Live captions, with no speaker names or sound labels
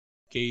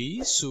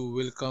Okay, so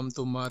welcome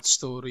to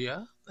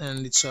Mathstoria,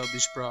 and let's solve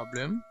this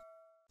problem.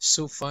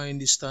 So find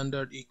the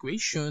standard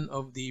equation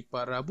of the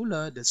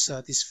parabola that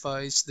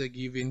satisfies the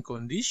given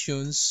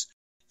conditions.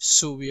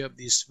 So we have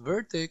this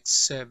vertex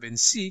 7,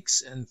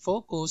 6 and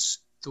focus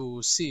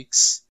 2,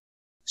 6.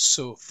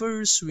 So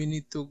first we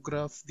need to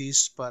graph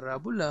this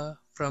parabola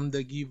from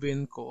the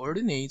given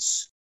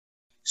coordinates.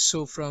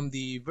 So from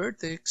the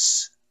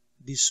vertex,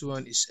 this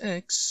one is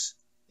x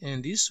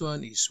and this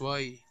one is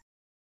y.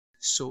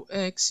 So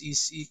x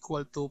is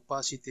equal to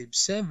positive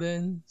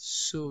 7.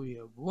 So we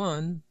have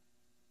 1,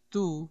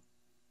 2,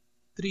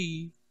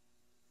 3,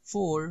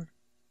 4,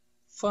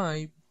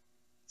 5,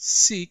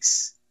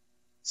 6,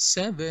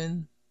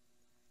 7.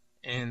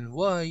 And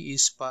y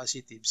is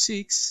positive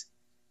 6.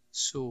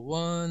 So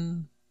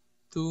 1,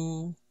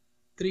 2,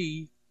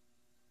 3,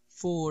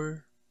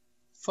 4,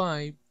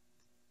 5,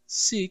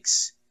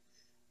 6.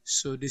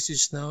 So this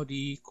is now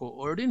the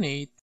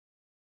coordinate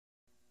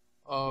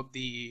of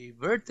the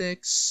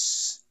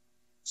vertex.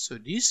 So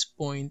this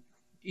point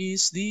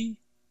is the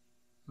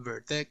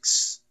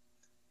vertex.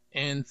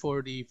 And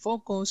for the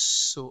focus,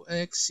 so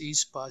x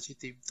is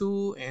positive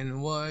 2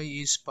 and y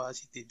is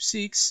positive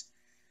 6.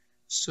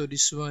 So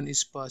this one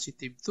is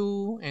positive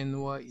 2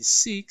 and y is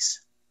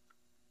 6.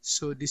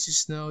 So this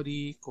is now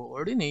the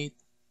coordinate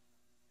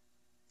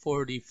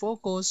for the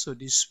focus. So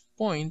this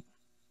point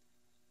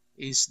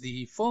is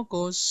the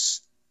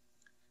focus.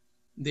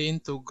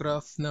 Then to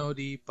graph now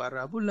the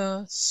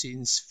parabola,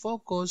 since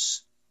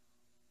focus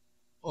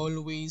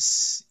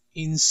always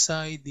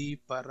inside the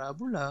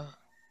parabola,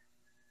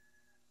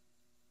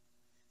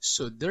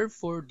 so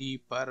therefore the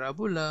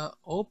parabola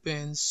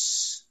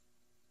opens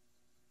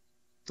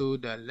to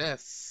the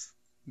left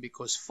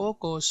because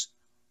focus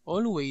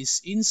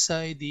always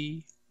inside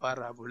the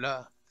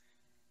parabola.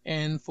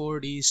 And for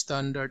the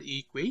standard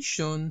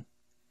equation,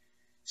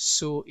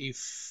 so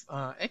if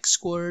x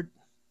squared,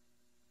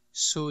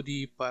 so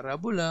the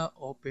parabola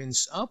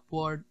opens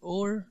upward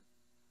or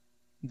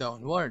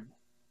downward.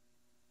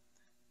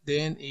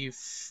 Then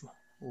if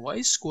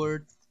y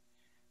squared,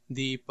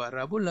 the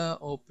parabola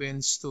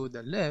opens to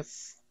the left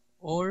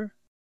or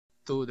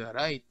to the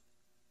right.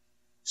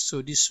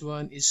 So this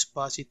one is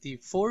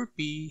positive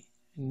 4p,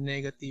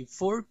 negative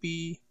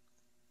 4p,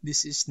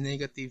 this is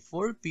negative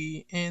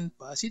 4p, and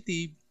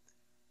positive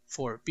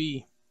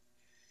 4p.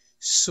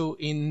 So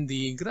in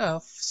the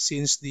graph,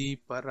 since the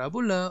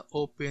parabola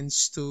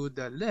opens to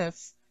the left,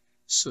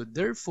 so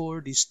therefore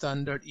the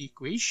standard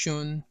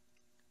equation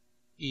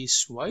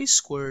is y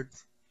squared.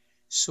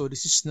 So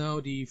this is now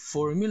the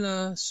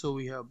formula. So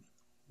we have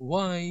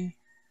y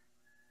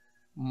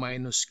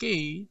minus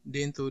k,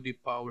 then to the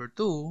power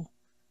 2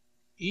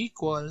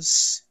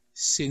 equals,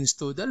 since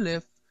to the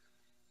left,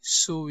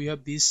 so we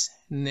have this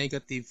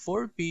negative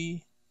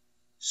 4p,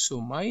 so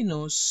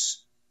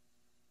minus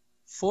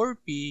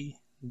 4p,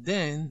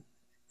 then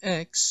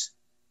x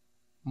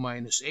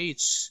minus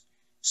h.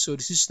 So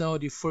this is now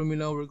the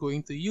formula we're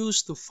going to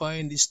use to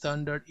find the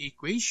standard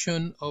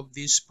equation of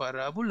this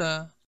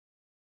parabola.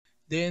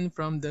 Then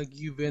from the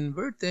given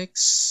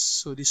vertex,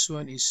 so this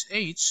one is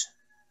h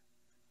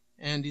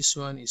and this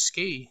one is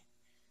k.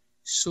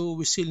 So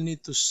we still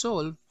need to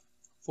solve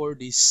for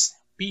this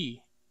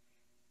p.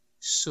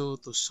 So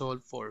to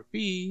solve for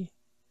p,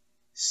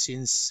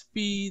 since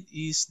p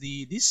is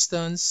the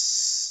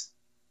distance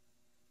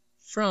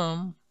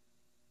from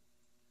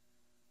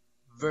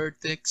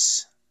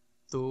vertex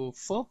to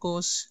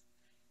focus,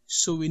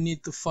 so we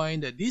need to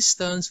find the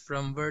distance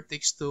from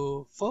vertex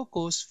to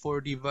focus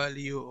for the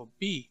value of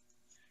p.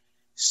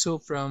 So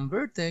from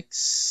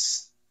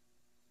vertex,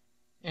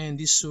 and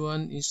this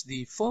one is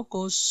the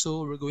focus,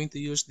 so we're going to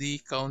use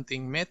the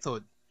counting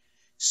method.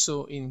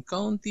 So in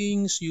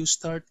counting, you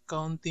start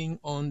counting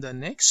on the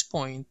next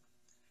point.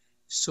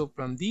 So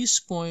from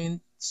this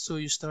point, so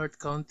you start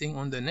counting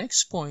on the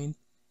next point.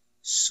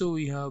 So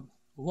we have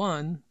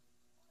 1,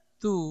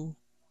 2,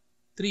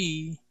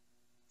 3,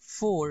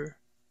 4,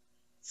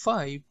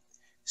 5.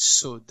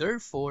 So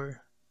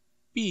therefore,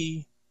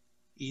 p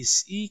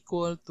is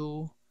equal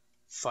to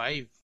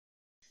 5.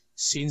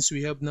 Since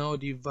we have now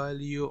the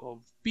value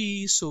of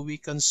p, so we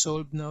can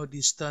solve now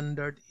the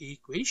standard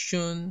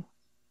equation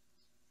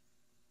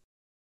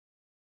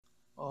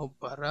of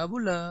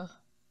parabola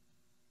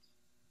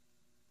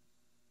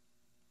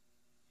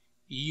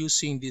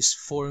using this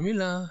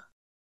formula.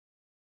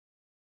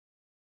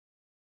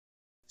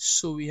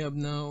 So we have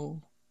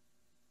now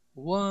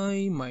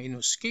y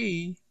minus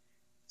k,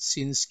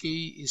 since k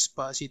is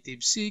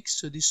positive 6,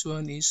 so this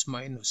one is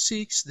minus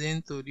 6,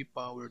 then to the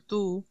power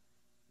 2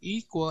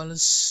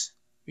 equals,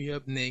 we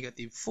have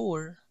negative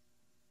 4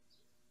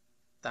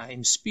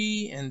 times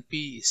p, and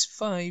p is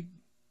 5,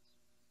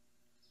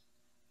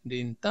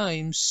 then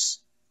times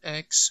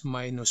x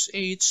minus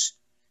h,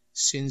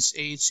 since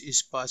h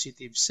is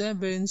positive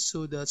 7,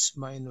 so that's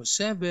minus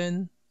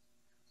 7,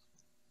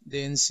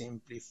 then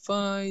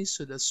simplify,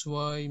 so that's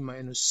y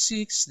minus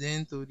 6,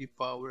 then to the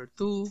power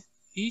 2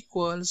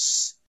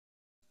 equals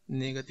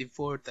negative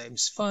 4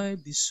 times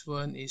 5, this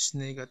one is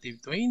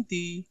negative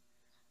 20,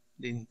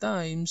 then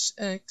times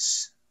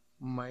x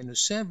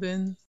minus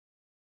 7.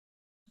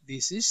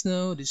 This is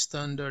now the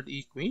standard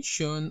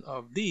equation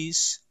of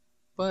this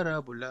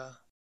parabola.